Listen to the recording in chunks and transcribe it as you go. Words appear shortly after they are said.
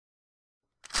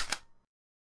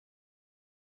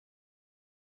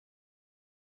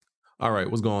All right,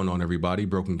 what's going on, everybody?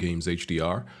 Broken Games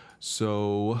HDR.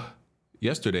 So,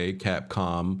 yesterday,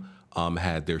 Capcom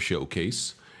had their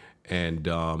showcase, and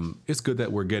it's good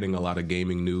that we're getting a lot of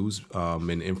gaming news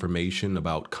and information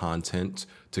about content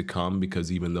to come.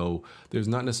 Because even though there's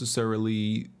not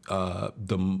necessarily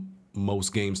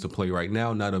most games to play right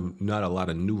now, not a lot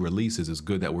of new releases, it's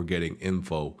good that we're getting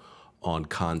info on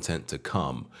content to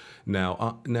come.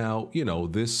 Now, you know,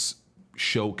 this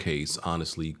showcase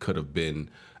honestly could have been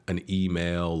an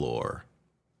email or,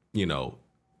 you know,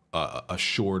 a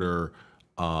shorter,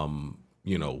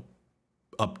 you know,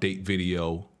 update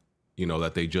video, you know,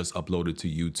 that they just uploaded to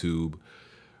YouTube.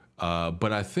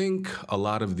 But I think a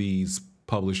lot of these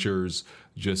publishers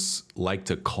just like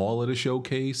to call it a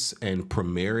showcase and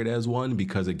premiere it as one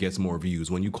because it gets more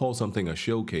views. When you call something a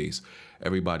showcase,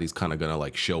 everybody's kind of gonna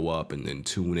like show up and then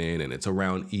tune in, and it's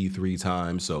around E3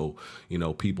 time, so you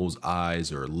know people's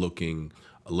eyes are looking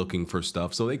for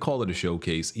stuff, so they call it a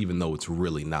showcase even though it's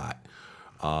really not.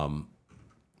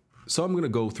 So I'm gonna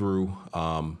go through,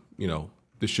 you know,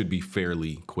 this should be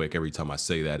fairly quick. Every time I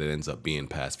say that, it ends up being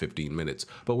past 15 minutes.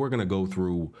 But we're going to go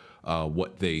through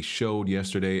what they showed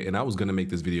yesterday. And I was going to make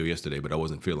this video yesterday, but I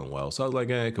wasn't feeling well. So I was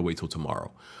like, I could wait till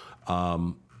tomorrow.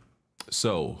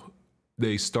 So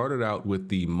they started out with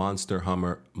the Monster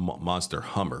Hunter.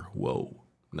 Whoa,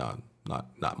 no,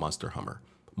 not Monster Hummer.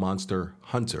 Monster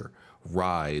Hunter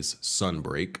Rise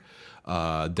Sunbreak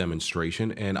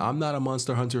demonstration. And I'm not a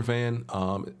Monster Hunter fan.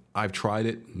 I've tried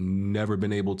it, never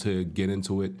been able to get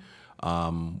into it.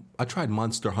 I tried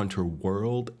Monster Hunter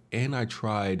World, and I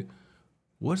tried,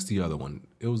 what's the other one?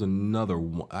 It was another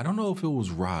one. I don't know if it was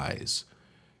Rise.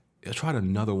 I tried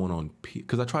another one on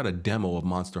because I tried a demo of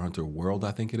Monster Hunter World,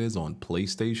 I think it is, on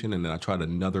PlayStation, and then I tried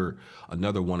another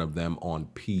one of them on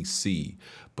PC.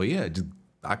 But yeah,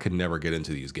 I could never get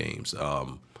into these games.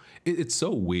 It's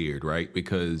so weird, right?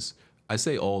 Because I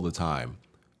say all the time,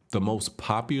 the most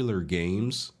popular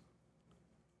games,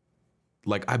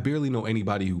 like I barely know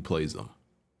anybody who plays them.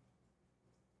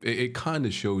 It kind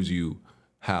of shows you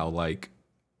how, like,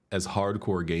 as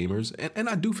hardcore gamers, and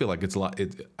I do feel like it's a lot.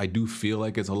 I do feel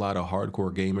like it's a lot of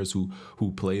hardcore gamers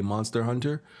who play Monster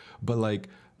Hunter, but like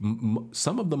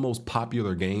some of the most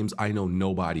popular games, I know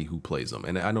nobody who plays them,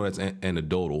 and I know that's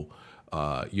anecdotal,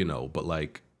 you know, but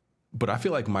like. But I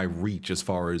feel like my reach as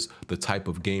far as the type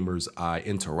of gamers I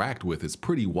interact with is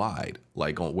pretty wide,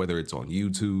 like whether it's on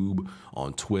YouTube,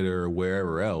 on Twitter,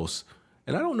 wherever else.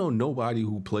 And I don't know nobody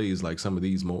who plays like some of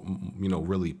these, you know,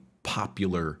 really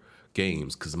popular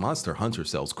games, because Monster Hunter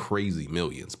sells crazy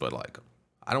millions. But like,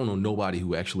 I don't know nobody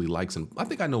who actually likes them. I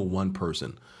think I know one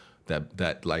person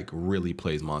that like really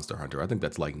plays Monster Hunter. I think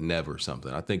that's like Never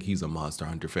something. I think he's a Monster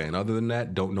Hunter fan. Other than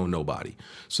that, don't know nobody.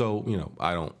 So, you know,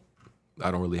 I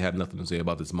don't really have nothing to say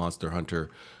about this Monster Hunter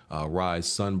Rise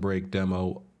Sunbreak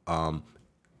demo.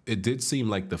 It did seem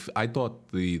like I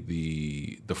thought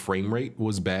the frame rate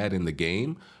was bad in the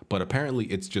game, but apparently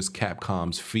it's just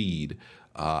Capcom's feed.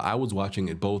 I was watching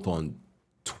it both on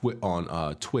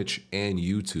Twitch and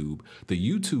YouTube. The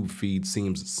YouTube feed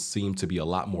seemed to be a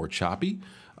lot more choppy.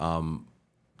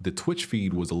 The Twitch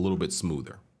feed was a little bit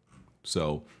smoother.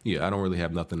 So yeah, I don't really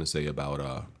have nothing to say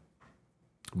about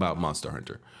Monster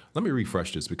Hunter. Let me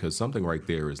refresh this because something right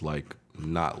there is like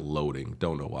not loading.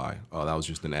 Don't know why. Oh, that was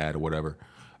just an ad or whatever.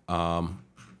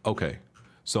 Okay.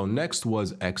 So next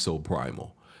was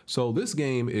Exoprimal. So this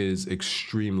game is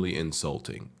extremely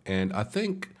insulting. And I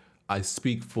think I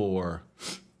speak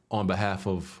on behalf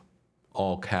of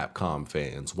all Capcom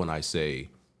fans when I say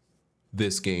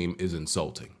this game is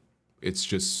insulting. It's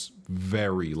just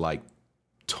very like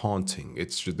taunting.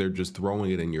 They're just throwing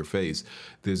it in your face.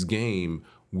 This game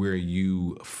where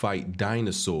you fight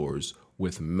dinosaurs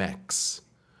with mechs.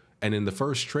 And in the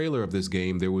first trailer of this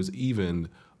game, there was even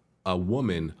a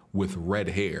woman with red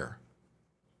hair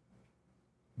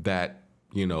that,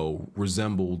 you know,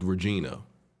 resembled Regina.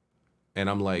 And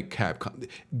I'm like, Capcom,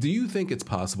 do you think it's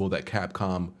possible that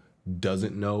Capcom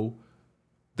doesn't know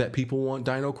that people want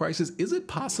Dino Crisis? Is it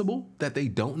possible that they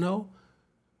don't know?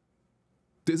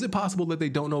 Is it possible that they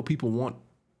don't know people want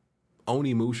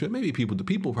Onimusha? Maybe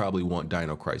people probably want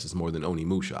Dino Crisis more than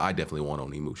Onimusha. I definitely want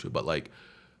Onimusha, but like,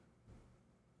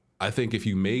 I think if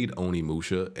you made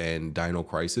Onimusha and Dino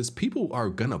Crisis, people are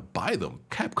gonna buy them.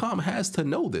 Capcom has to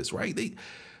know this, right?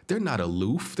 They're not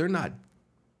aloof. They're not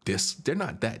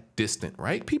that distant,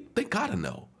 right? They gotta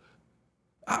know.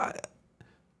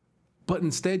 But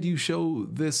instead, you show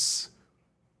this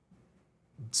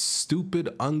stupid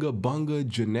unga bunga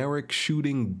generic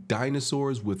shooting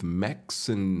dinosaurs with mechs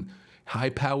and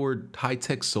high-powered,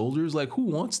 high-tech soldiers. Like, who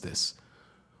wants this?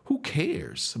 Who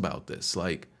cares about this?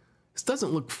 Like, this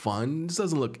doesn't look fun. This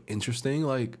doesn't look interesting.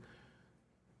 Like,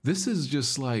 this is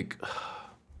just like,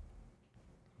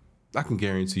 I can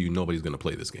guarantee you nobody's going to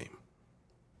play this game.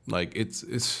 Like,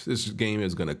 this game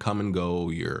is going to come and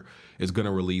go. It's going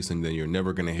to release and then you're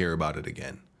never going to hear about it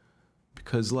again.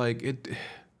 Because like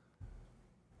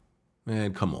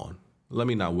man, come on. Let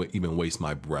me not even waste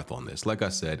my breath on this. Like I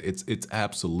said, it's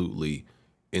absolutely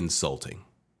insulting.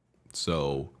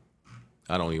 So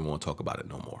I don't even want to talk about it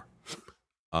no more.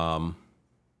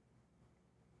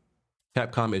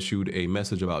 Capcom issued a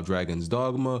message about Dragon's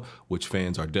Dogma, which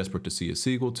fans are desperate to see a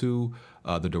sequel to.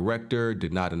 The director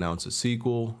did not announce a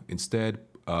sequel, instead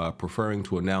preferring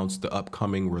to announce the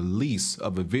upcoming release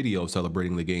of a video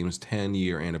celebrating the game's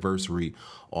 10-year anniversary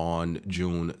on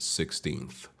June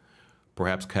 16th.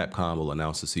 Perhaps Capcom will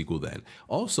announce a sequel then.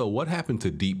 Also, what happened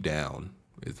to Deep Down?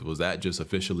 Was that just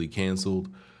officially canceled?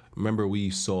 Remember we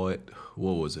saw it,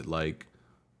 what was it, like,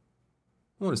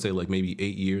 I want to say like maybe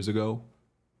 8 years ago,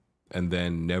 and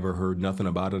then never heard nothing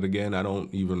about it again. I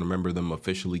don't even remember them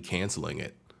officially canceling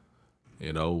it.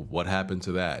 You know, what happened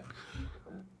to that?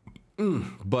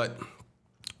 But,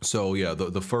 so yeah,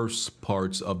 the first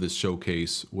parts of this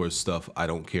showcase were stuff I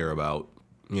don't care about.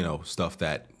 You know, stuff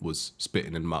that was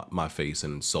spitting in my face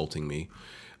and insulting me.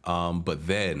 But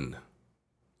then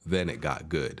it got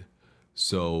good.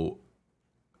 So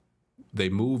they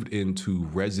moved into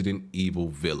Resident Evil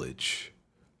Village,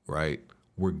 right?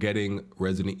 We're getting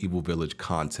Resident Evil Village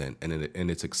content, and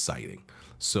it's exciting.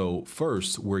 So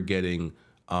first, we're getting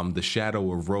the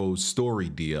Shadow of Rose story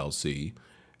DLC,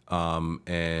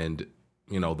 and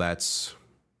you know, that's,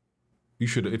 you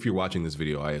should, if you're watching this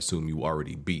video, I assume you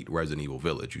already beat Resident Evil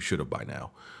Village. You should have by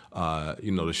now.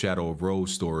 You know, the Shadow of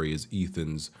Rose story is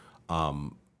Ethan's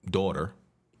daughter,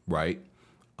 right?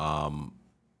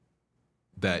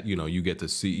 That, you know, you get to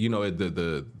see, you know,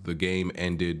 the game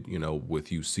ended, you know,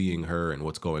 with you seeing her and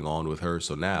what's going on with her.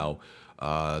 So now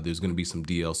there's going to be some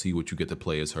DLC which you get to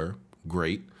play as her.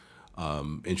 Great.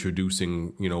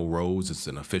 Introducing, you know, Rose as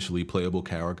an officially playable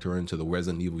character into the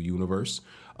Resident Evil universe.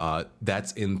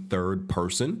 That's in third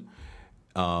person.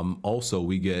 Also,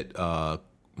 we get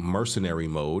mercenary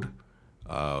mode,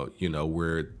 you know,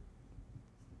 where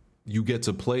you get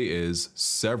to play as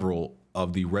several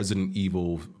of the Resident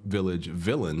Evil Village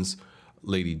villains,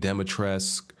 Lady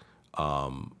Dimitrescu,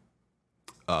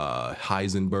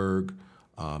 Heisenberg.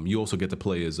 You also get to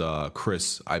play as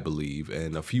Chris, I believe,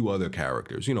 and a few other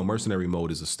characters. You know, mercenary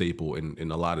mode is a staple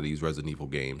in a lot of these Resident Evil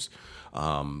games.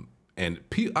 And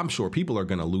I'm sure people are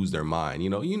going to lose their mind. You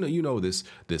know this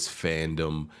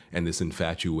fandom and this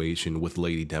infatuation with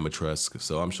Lady Dimitrescu.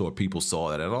 So I'm sure people saw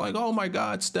that and are like, oh my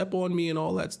God, step on me and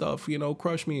all that stuff. You know,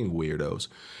 crush me and weirdos.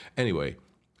 Anyway,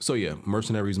 so yeah,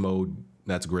 mercenaries mode,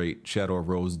 that's great. Shadow of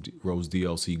Rose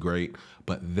DLC, great.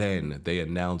 But then they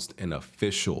announced an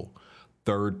official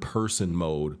third-person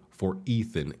mode for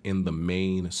Ethan in the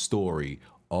main story,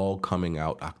 all coming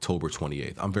out October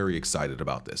 28th. I'm very excited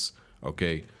about this.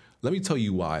 Okay. Let me tell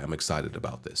you why I'm excited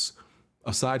about this.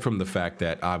 Aside from the fact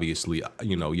that obviously,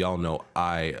 you know, y'all know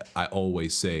I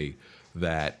always say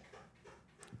that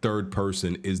third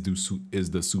person is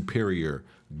the superior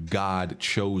God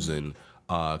chosen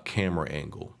camera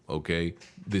angle. Okay,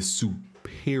 this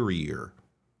superior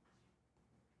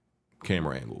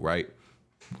camera angle, right?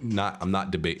 I'm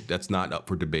not debate. That's not up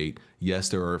for debate. Yes,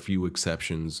 there are a few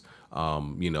exceptions.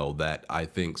 You know, that I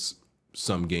think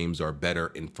some games are better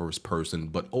in first person,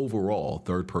 but overall,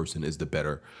 third person is the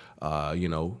better, you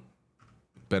know,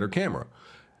 better camera.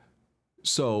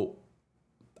 So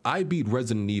I beat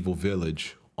Resident Evil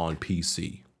Village on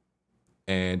PC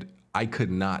and I could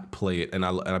not play it. And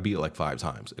I beat it like 5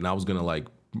 times, and I was going to like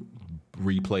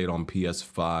replay it on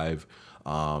PS5,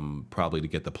 probably to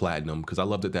get the platinum, because I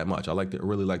loved it that much. I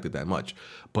really liked it that much.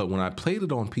 But when I played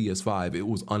it on PS5, it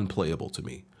was unplayable to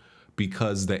me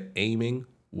because the aiming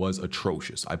was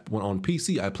atrocious. When on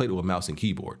PC, I played it with mouse and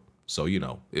keyboard. So, you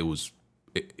know, it was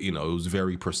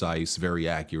very precise, very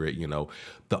accurate. You know,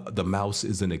 the mouse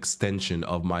is an extension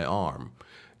of my arm.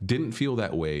 Didn't feel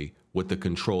that way with the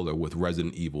controller with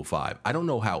Resident Evil 5. I don't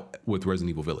know how, with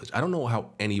Resident Evil Village, I don't know how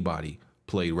anybody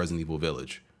played Resident Evil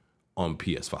Village on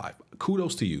PS5.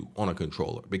 Kudos to you on a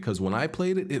controller, because when I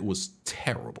played it, it was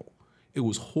terrible. It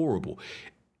was horrible.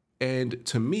 And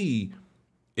to me,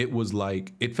 it was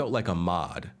like, it felt like a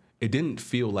mod. It didn't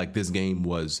feel like this game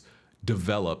was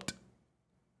developed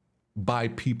by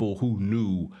people who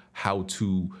knew how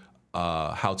to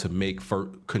make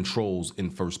controls in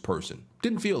first person.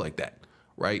 Didn't feel like that,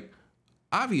 right?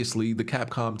 Obviously, the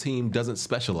Capcom team doesn't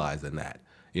specialize in that.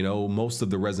 You know, most of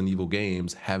the Resident Evil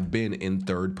games have been in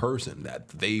third person.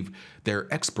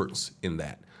 They're experts in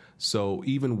that. So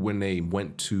even when they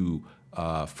went to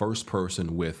first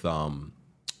person with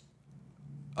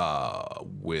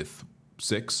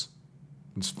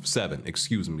seven,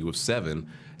 excuse me, with seven,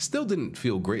 still didn't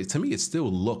feel great. To me, it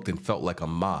still looked and felt like a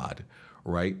mod,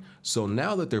 right? So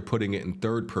now that they're putting it in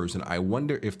third person, I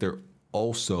wonder if they're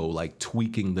also like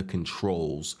tweaking the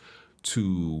controls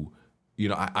to, you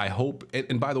know, I hope,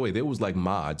 and by the way, there was like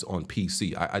mods on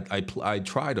PC. I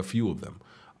tried a few of them,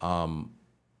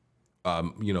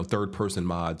 you know, third person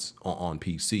mods on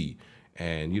PC,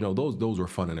 and you know, those were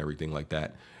fun and everything like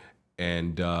that.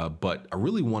 And but I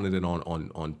really wanted it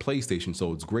on PlayStation,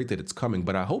 so it's great that it's coming.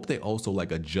 But I hope they also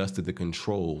like adjusted the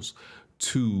controls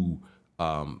to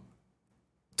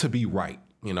be right.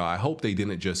 You know, I hope they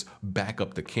didn't just back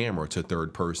up the camera to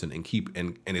third person and keep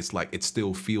and it's like it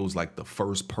still feels like the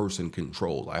first person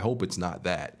controls. I hope it's not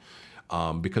that.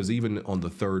 Because even on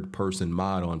the third person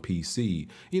mod on PC,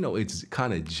 you know, it's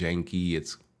kind of janky.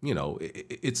 It's, you know,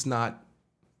 it's not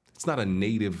a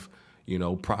native, you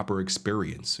know, proper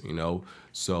experience, you know.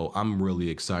 So I'm really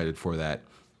excited for that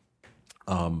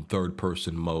third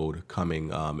person mode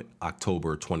coming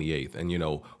October 28th. And, you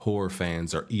know, horror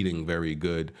fans are eating very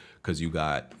good because you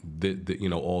got, you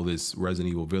know, all this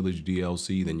Resident Evil Village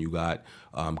DLC, then you got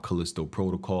Callisto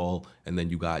Protocol, and then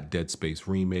you got Dead Space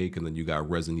Remake, and then you got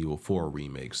Resident Evil 4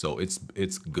 Remake. So it's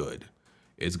good.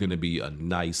 It's going to be a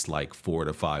nice, like, 4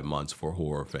 to 5 months for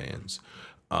horror fans.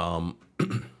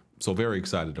 So very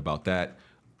excited about that.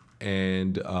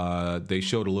 And they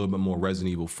showed a little bit more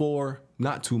Resident Evil 4,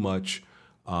 not too much,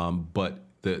 but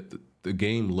the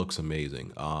game looks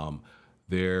amazing.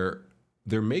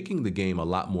 They're making the game a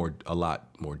lot more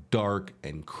dark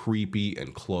and creepy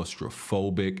and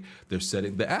claustrophobic. They're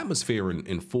setting the atmosphere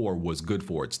in 4 was good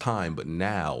for its time, but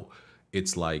now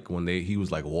it's like when he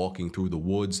was like walking through the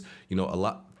woods, you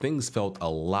know, things felt a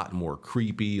lot more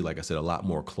creepy. Like I said, a lot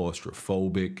more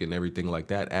claustrophobic and everything like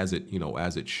that, as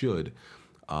it should.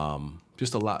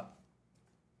 Just a lot.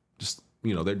 Just,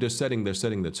 you know, they're setting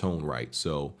the tone right.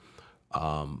 So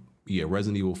yeah,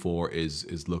 Resident Evil 4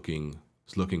 is looking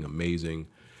amazing,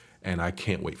 and I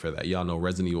can't wait for that. Y'all know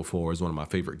Resident Evil 4 is one of my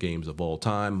favorite games of all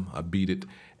time. I beat it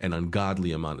an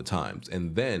ungodly amount of times.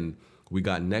 And then we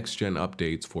got next gen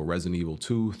updates for Resident Evil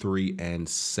 2, 3, and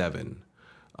 7.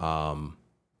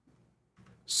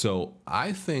 So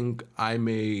I think I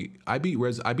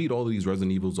beat all of these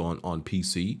Resident Evils on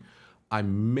PC. I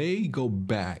may go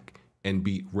back and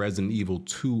beat Resident Evil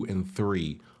 2 and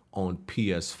 3 on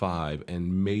PS5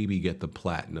 and maybe get the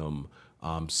platinum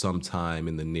sometime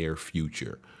in the near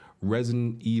future.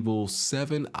 Resident Evil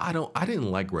 7, I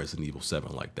didn't like Resident Evil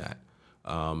 7 like that.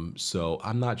 So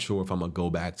I'm not sure if I'm gonna go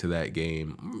back to that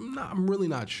game. I'm really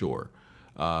not sure.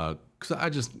 Cause I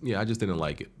just didn't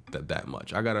like it that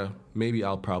much. Maybe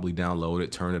I'll probably download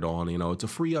it, turn it on. You know, it's a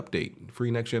free update, free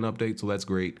next gen update, so that's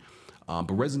great.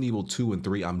 But Resident Evil 2 and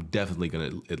 3, I'm definitely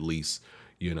gonna at least,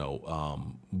 you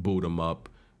know, boot them up.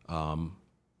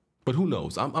 But who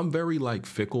knows? I'm very like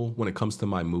fickle when it comes to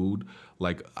my mood.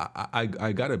 Like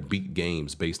I gotta beat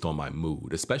games based on my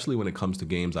mood, especially when it comes to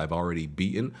games I've already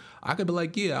beaten. I could be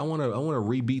like, yeah, I wanna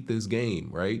rebeat this game,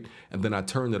 right? And then I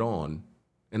turn it on,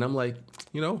 and I'm like,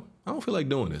 you know, I don't feel like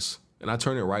doing this, and I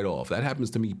turn it right off. That happens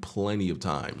to me plenty of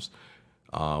times.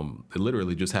 It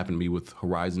literally just happened to me with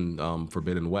Horizon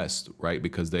Forbidden West, right?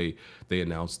 Because they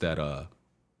announced that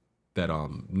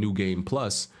New Game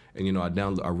Plus, and you know, I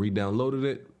re-downloaded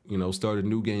it, you know, started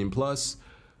New Game Plus,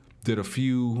 did a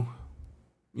few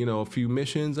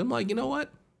missions. I'm like, you know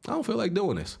what? I don't feel like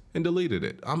doing this, and deleted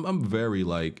it. I'm very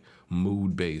like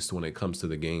mood based when it comes to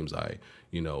the games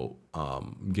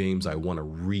games I want to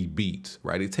rebeat,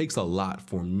 right? It takes a lot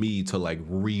for me to like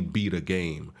rebeat a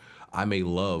game. I may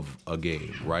love a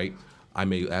game, right? I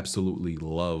may absolutely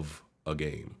love a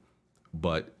game,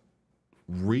 but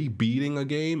rebeating a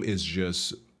game is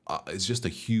just it's just a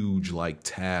huge like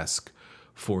task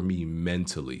for me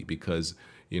mentally, because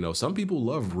you know, some people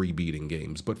love rebeating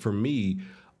games, but for me,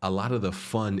 a lot of the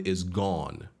fun is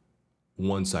gone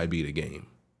once I beat a game.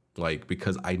 Like,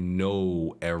 because I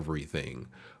know everything.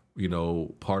 You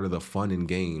know, part of the fun in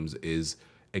games is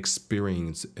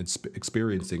experiencing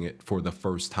it for the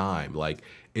first time. Like,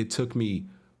 it took me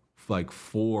like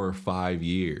 4 or 5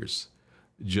 years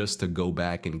just to go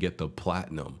back and get the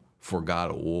platinum for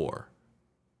God of War,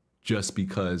 just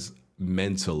because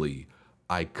mentally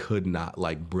I could not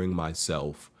like bring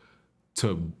myself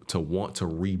to want to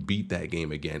rebeat that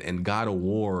game again. And God of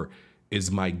War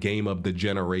is my game of the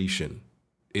generation.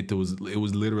 It was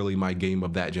literally my game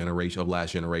of that generation, of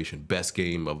last generation, best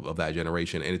game of that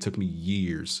generation. And it took me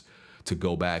years to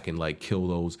go back and like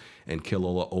kill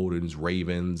all of Odin's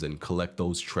ravens and collect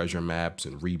those treasure maps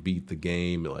and rebeat the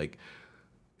game. Like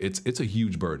it's a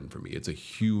huge burden for me. It's a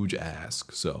huge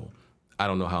ask. So I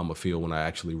don't know how I'm gonna feel when I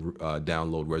actually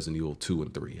download Resident Evil 2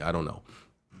 and 3. I don't know.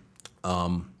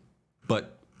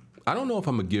 But I don't know if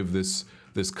I'm gonna give this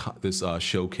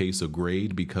showcase a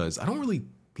grade, because I don't really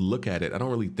look at it. I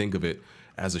don't really think of it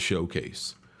as a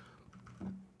showcase.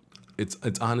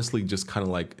 It's honestly just kind of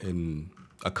like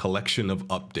a collection of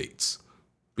updates,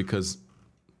 because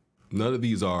none of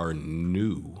these are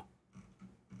new.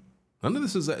 None of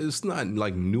this it's not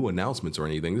like new announcements or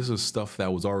anything. This is stuff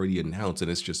that was already announced, and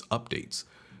it's just updates.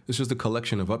 It's just a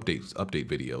collection of update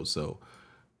videos. So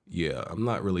yeah, I'm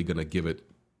not really gonna give it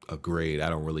a grade. I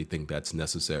don't really think that's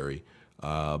necessary.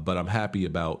 But I'm happy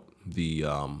about the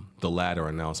latter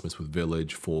announcements with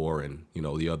Village 4 and, you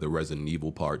know, the other Resident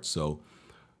Evil parts. So,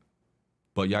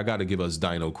 but y'all got to give us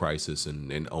Dino Crisis and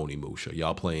Onimusha.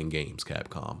 Y'all playing games,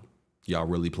 Capcom. Y'all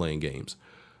really playing games.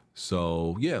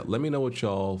 So yeah, let me know what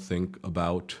y'all think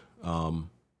about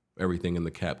everything in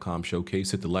the Capcom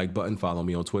showcase. Hit the like button. Follow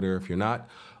me on Twitter if you're not.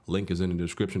 Link is in the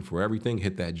description for everything.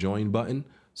 Hit that join button.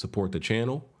 Support the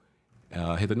channel.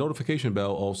 Hit the notification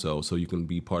bell also, so you can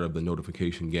be part of the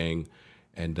notification gang.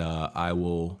 And I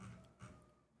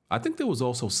think there was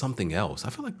also something else. I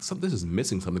feel like this is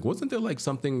missing something. Wasn't there like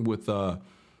something with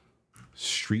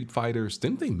Street Fighters?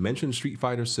 Didn't they mention Street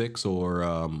Fighter 6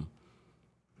 or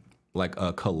like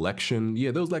a collection?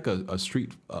 Yeah, there was like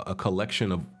a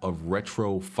collection of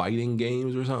retro fighting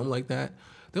games or something like that.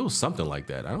 There was something like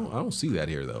that. I don't see that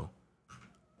here though.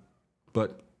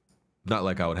 But not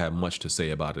like I would have much to say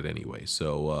about it anyway.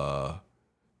 So,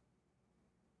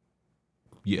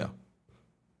 yeah,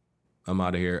 I'm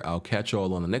out of here. I'll catch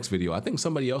y'all on the next video. I think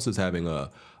somebody else is having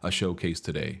a showcase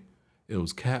today. It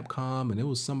was Capcom and it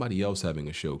was somebody else having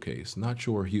a showcase. Not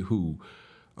sure who,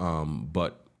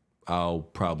 but I'll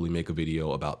probably make a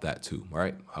video about that too. All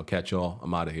right, I'll catch y'all.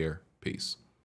 I'm out of here. Peace.